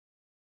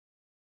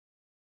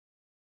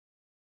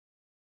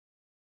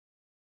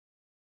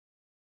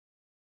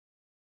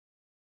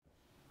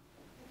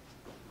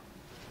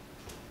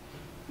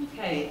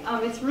Okay,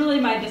 it's really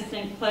my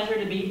distinct pleasure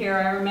to be here.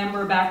 I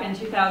remember back in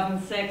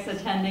 2006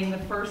 attending the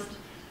first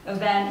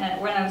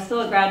event when I was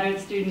still a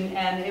graduate student,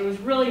 and it was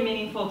really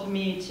meaningful to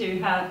me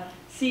to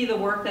see the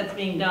work that's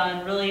being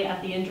done really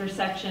at the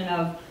intersection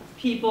of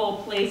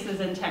people,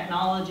 places, and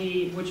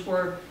technology, which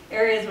were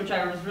areas which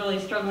I was really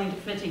struggling to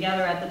fit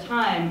together at the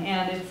time.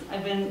 And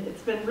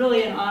it's been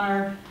really an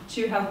honor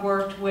to have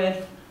worked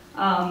with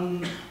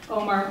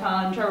Omar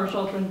Khan, Trebor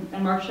Scholz,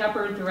 and Mark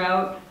Shepard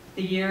throughout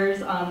the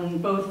years on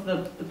both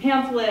the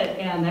pamphlet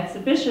and the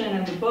exhibition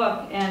and the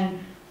book. And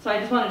so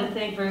I just wanted to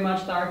thank very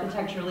much the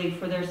Architecture League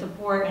for their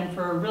support and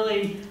for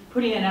really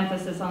putting an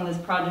emphasis on this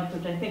project,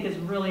 which I think is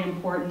really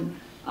important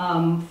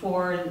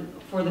for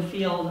the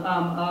field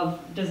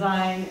of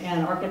design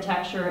and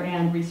architecture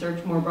and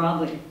research more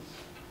broadly.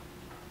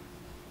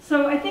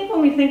 So I think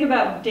when we think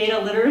about data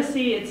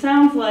literacy, it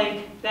sounds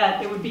like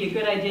that it would be a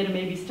good idea to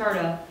maybe start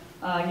a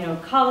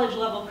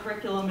college-level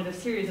curriculum and a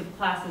series of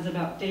classes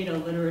about data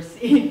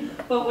literacy.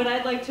 But what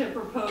I'd like to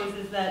propose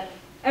is that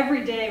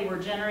every day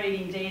we're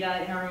generating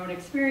data in our own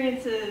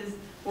experiences,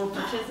 we're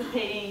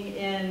participating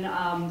in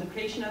the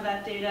creation of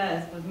that data,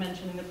 as was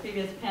mentioned in the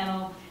previous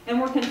panel,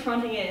 and we're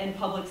confronting it in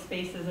public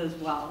spaces as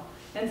well.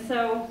 And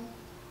so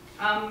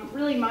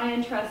really my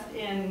interest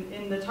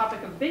in the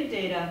topic of big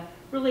data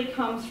really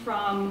comes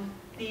from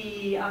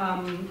the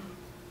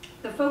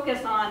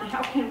focus on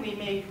how can we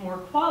make more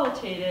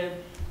qualitative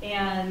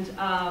and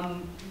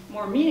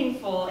more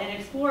meaningful and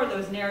explore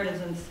those narratives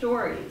and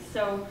stories.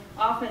 So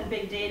often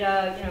big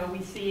data,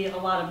 we see a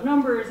lot of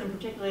numbers, and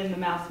particularly in the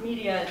mass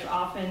media, it's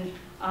often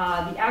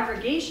the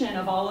aggregation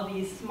of all of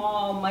these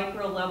small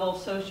micro-level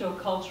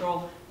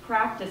socio-cultural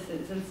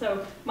practices. And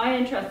so my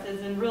interest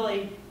is in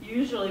really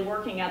usually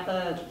working at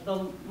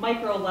the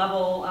micro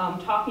level,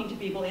 talking to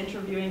people,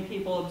 interviewing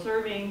people,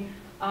 observing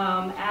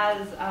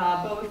as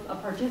both a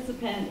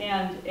participant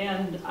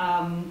and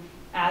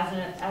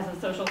as a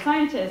social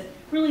scientist,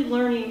 really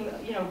learning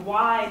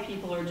why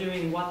people are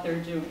doing what they're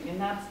doing. And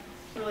that's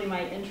really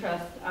my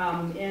interest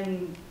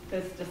in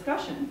this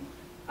discussion.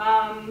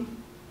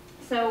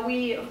 So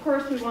of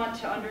course, we want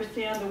to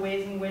understand the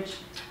ways in which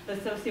the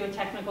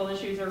socio-technical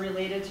issues are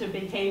related to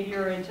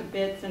behavior and to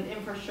bits and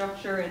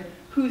infrastructure and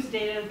whose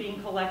data is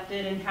being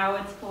collected and how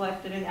it's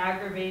collected and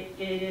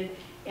aggregated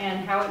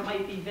and how it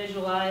might be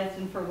visualized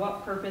and for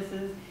what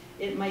purposes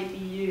it might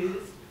be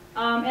used.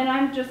 And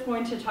I'm just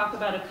going to talk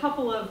about a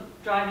couple of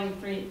driving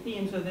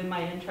themes within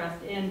my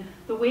interest in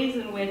the ways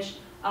in which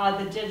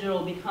the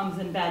digital becomes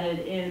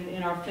embedded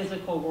in our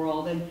physical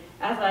world. And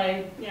as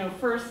I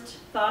first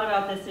thought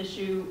about this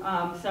issue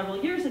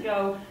several years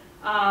ago,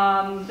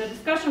 the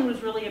discussion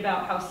was really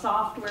about how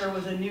software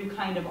was a new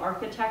kind of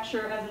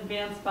architecture as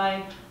advanced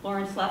by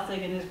Lawrence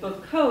Lessig in his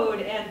book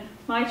Code. And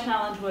my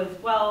challenge was,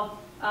 well,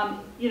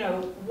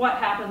 what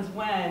happens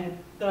when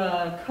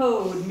the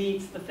code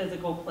meets the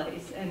physical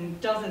place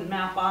and doesn't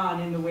map on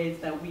in the ways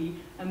that we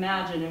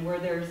imagine, and where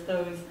there's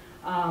those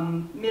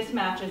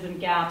mismatches and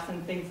gaps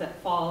and things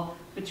that fall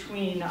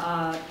between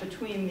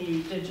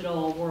the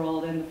digital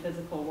world and the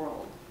physical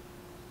world.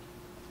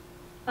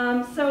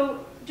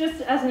 So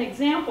just as an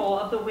example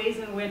of the ways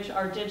in which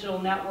our digital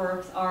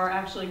networks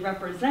actually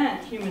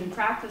represent human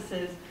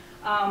practices,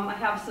 I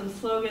have some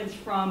slogans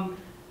from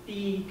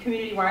the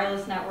community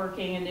wireless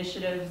networking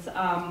initiatives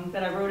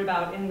that I wrote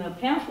about in the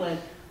pamphlet.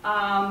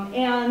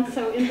 And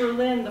so in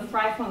Berlin, the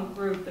Freifunk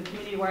group, the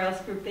community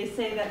wireless group, they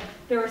say that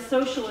they're a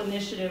social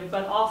initiative,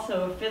 but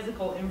also a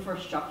physical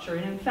infrastructure.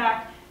 And in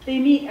fact, they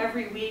meet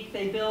every week,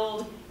 they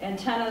build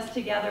antennas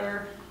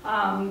together,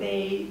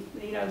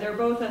 they're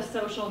both a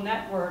social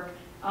network,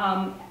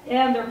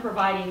 and they're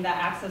providing the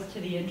access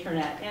to the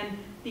internet. And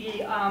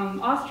the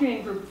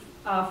Austrian group,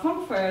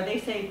 Funkfeuer, they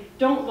say,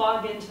 don't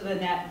log into the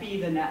net, be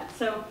the net.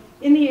 So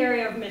in the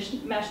area of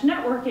mesh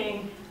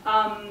networking,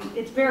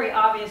 it's very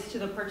obvious to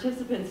the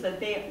participants that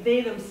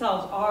they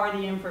themselves are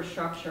the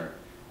infrastructure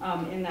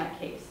in that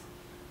case.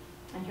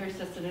 And here's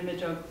just an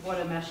image of what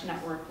a mesh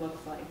network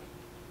looks like.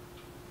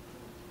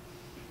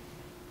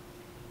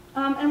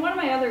 And one of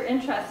my other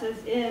interests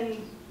is in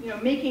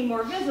making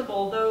more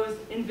visible those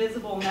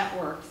invisible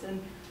networks. And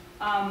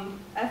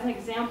as an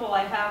example,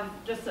 I have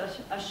just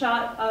a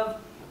shot of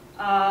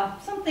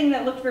something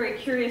that looked very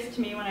curious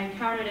to me when I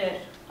encountered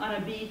it on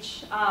a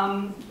beach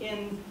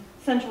in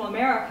Central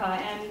America.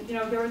 And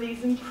there were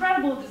these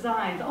incredible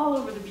designs all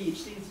over the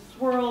beach, these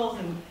swirls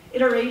and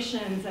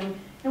iterations.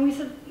 And we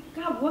said,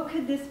 God, what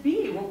could this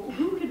be? Well,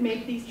 who could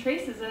make these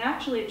traces? And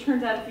actually, it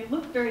turns out if you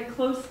look very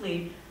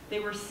closely, they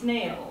were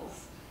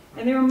snails.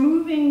 And they were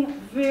moving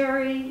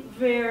very,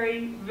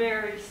 very,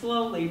 very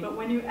slowly. But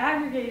when you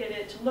aggregated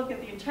it to look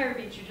at the entire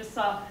beach, you just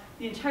saw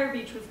the entire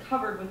beach was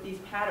covered with these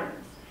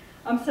patterns.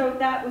 So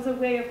that was a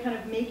way of kind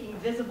of making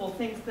visible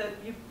things that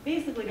you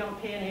basically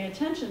don't pay any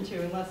attention to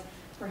unless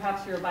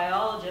perhaps you're a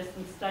biologist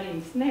and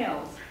studying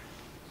snails.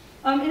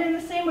 And in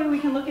the same way, we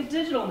can look at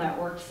digital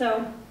networks.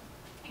 So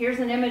here's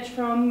an image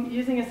from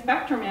using a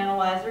spectrum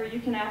analyzer. You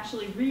can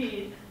actually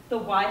read the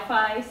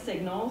Wi-Fi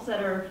signals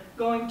that are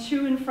going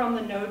to and from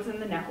the nodes in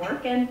the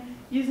network. And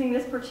using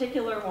this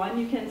particular one,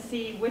 you can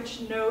see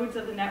which nodes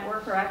of the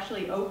network are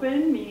actually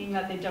open, meaning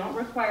that they don't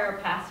require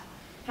a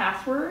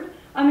password.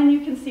 And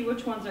you can see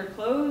which ones are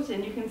closed,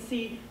 and you can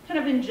see kind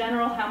of in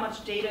general how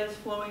much data is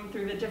flowing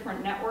through the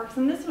different networks.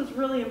 And this was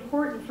really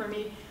important for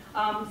me,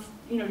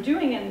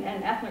 doing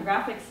an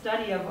ethnographic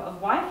study of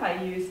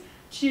Wi-Fi use,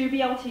 to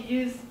be able to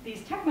use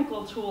these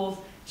technical tools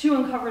to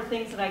uncover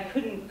things that I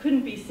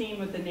couldn't be seen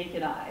with the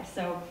naked eye.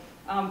 So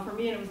for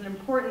me, it was an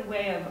important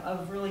way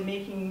of really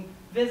making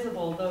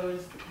visible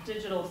those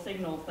digital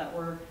signals that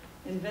were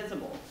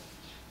invisible.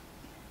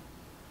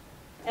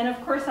 And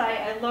of course,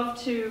 I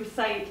love to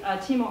cite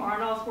Timo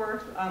Arnold's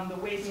work, the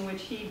ways in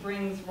which he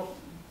brings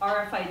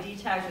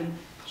RFID tags and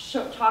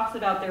talks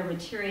about their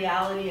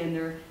materiality and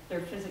their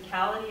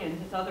physicality, and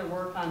his other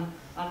work on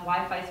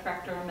Wi-Fi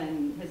spectrum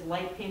and his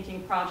light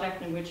painting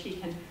project, in which he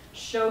can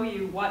show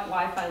you what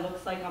Wi-Fi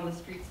looks like on the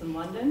streets in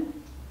London.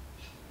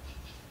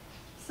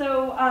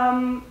 So,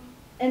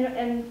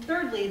 and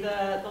thirdly,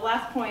 the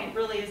last point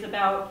really is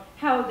about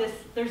how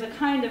there's a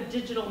kind of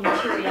digital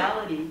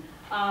materiality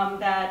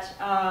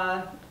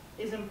that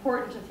is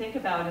important to think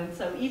about. And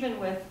so even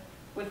with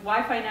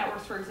Wi-Fi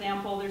networks, for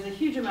example, there's a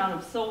huge amount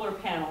of solar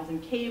panels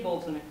and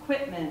cables and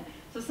equipment.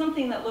 So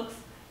something that looks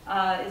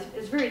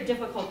is very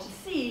difficult to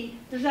see,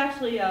 there's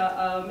actually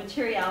a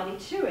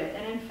materiality to it.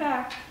 And in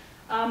fact,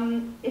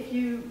 if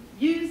you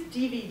use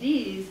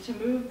DVDs to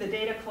move the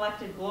data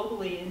collected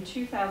globally in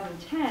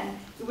 2010,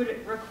 it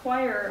would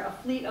require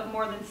a fleet of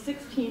more than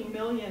 16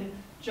 million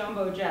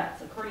jumbo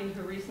jets, according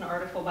to a recent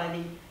article by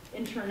the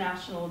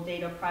International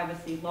Data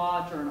Privacy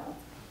Law Journal.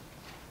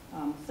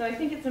 So I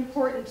think it's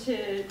important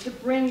to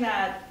bring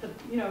that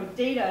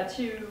data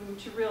to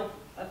real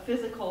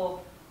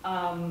physical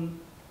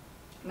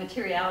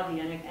materiality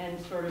and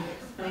sort of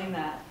explain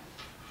that.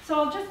 So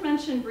I'll just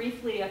mention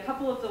briefly a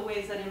couple of the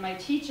ways that in my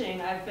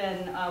teaching I've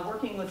been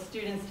working with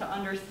students to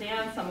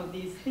understand some of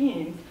these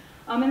themes.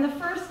 And the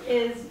first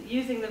is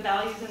using the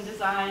values in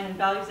design and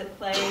values at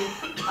play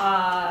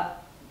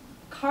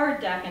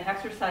card deck and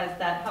exercise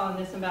that Helen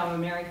Nissenbaum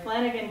and Mary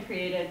Flanagan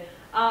created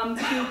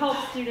to help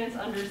students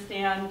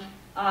understand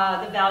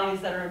the values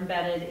that are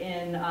embedded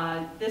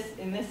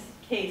in this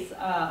case,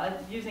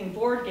 using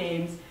board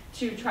games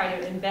to try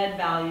to embed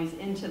values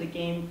into the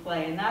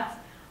gameplay. And that's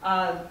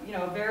a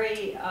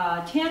very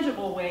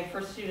tangible way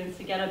for students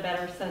to get a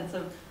better sense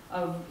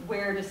of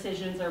where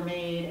decisions are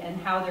made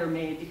and how they're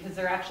made, because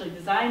they're actually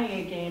designing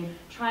a game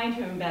trying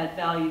to embed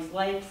values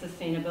like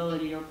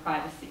sustainability or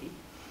privacy.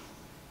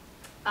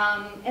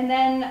 And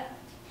then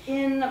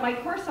in my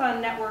course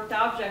on networked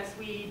objects,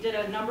 we did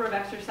a number of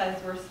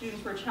exercises where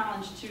students were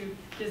challenged to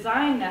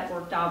design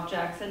networked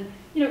objects. And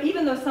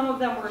even though some of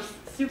them were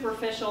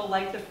superficial,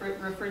 like the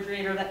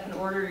refrigerator that can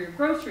order your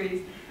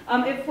groceries,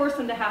 it forced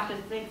them to have to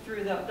think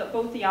through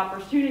both the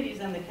opportunities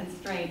and the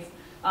constraints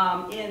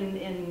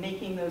in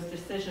making those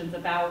decisions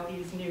about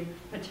these new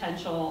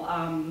potential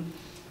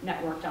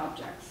networked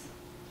objects.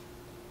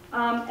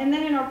 And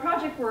then in our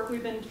project work,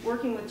 we've been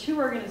working with two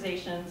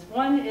organizations.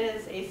 One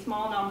is a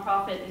small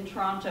nonprofit in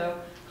Toronto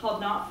called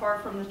Not Far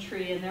From the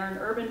Tree, and they're an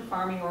urban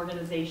farming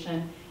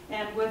organization.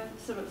 And with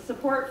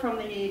support from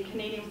the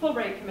Canadian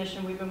Fulbright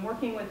Commission, we've been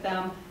working with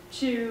them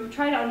to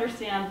try to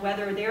understand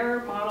whether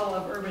their model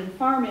of urban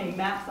farming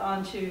maps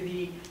onto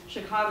the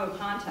Chicago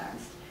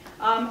context.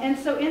 And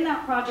so in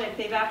that project,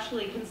 they've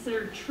actually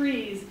considered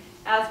trees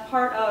as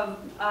part of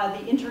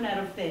the Internet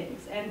of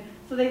Things. And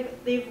so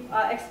they've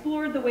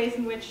explored the ways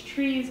in which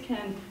trees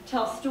can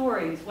tell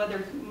stories,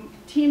 whether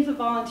teams of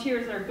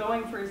volunteers that are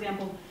going, for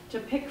example, to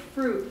pick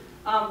fruit,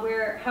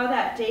 how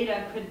that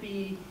data could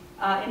be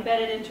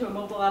embedded into a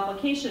mobile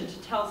application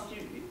to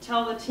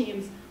tell the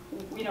teams,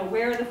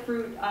 where the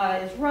fruit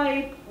is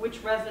ripe,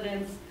 which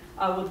residents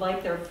would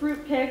like their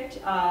fruit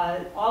picked,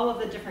 all of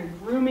the different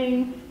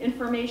grooming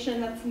information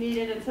that's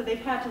needed. And so they've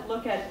had to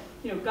look at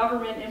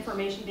government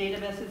information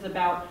databases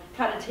about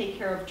how to take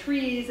care of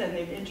trees, and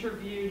they've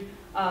interviewed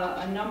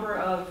a number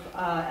of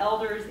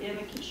elders in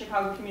the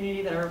Chicago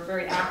community that are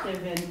very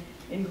active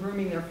in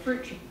grooming their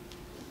fruit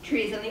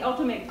trees. And the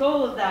ultimate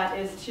goal of that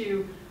is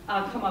to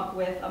come up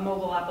with a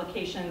mobile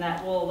application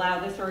that will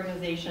allow this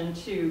organization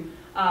to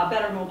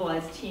better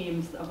mobilize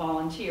teams of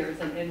volunteers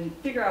and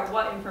figure out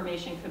what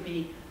information could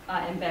be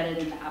embedded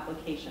in the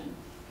application.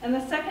 And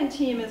the second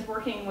team is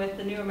working with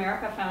the New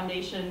America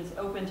Foundation's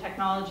Open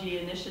Technology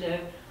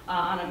Initiative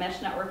on a mesh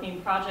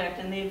networking project,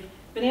 and they've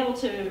been able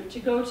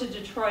to go to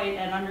Detroit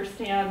and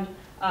understand,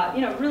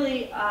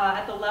 really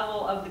at the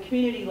level of the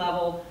community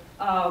level,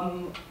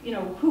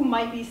 who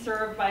might be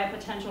served by a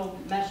potential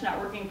mesh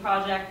networking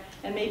project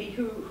and maybe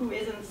who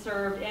isn't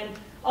served, and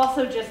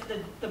also just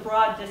the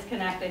broad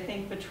disconnect, I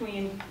think,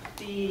 between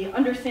the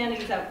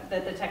understandings that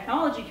the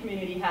technology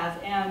community has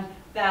and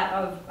that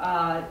of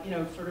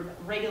sort of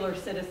regular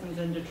citizens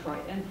in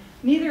Detroit. And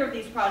neither of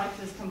these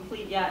projects is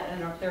complete yet,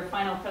 and their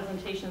final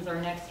presentations are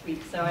next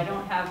week, so I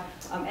don't have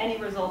any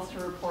results to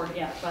report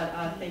yet, but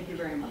thank you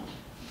very much.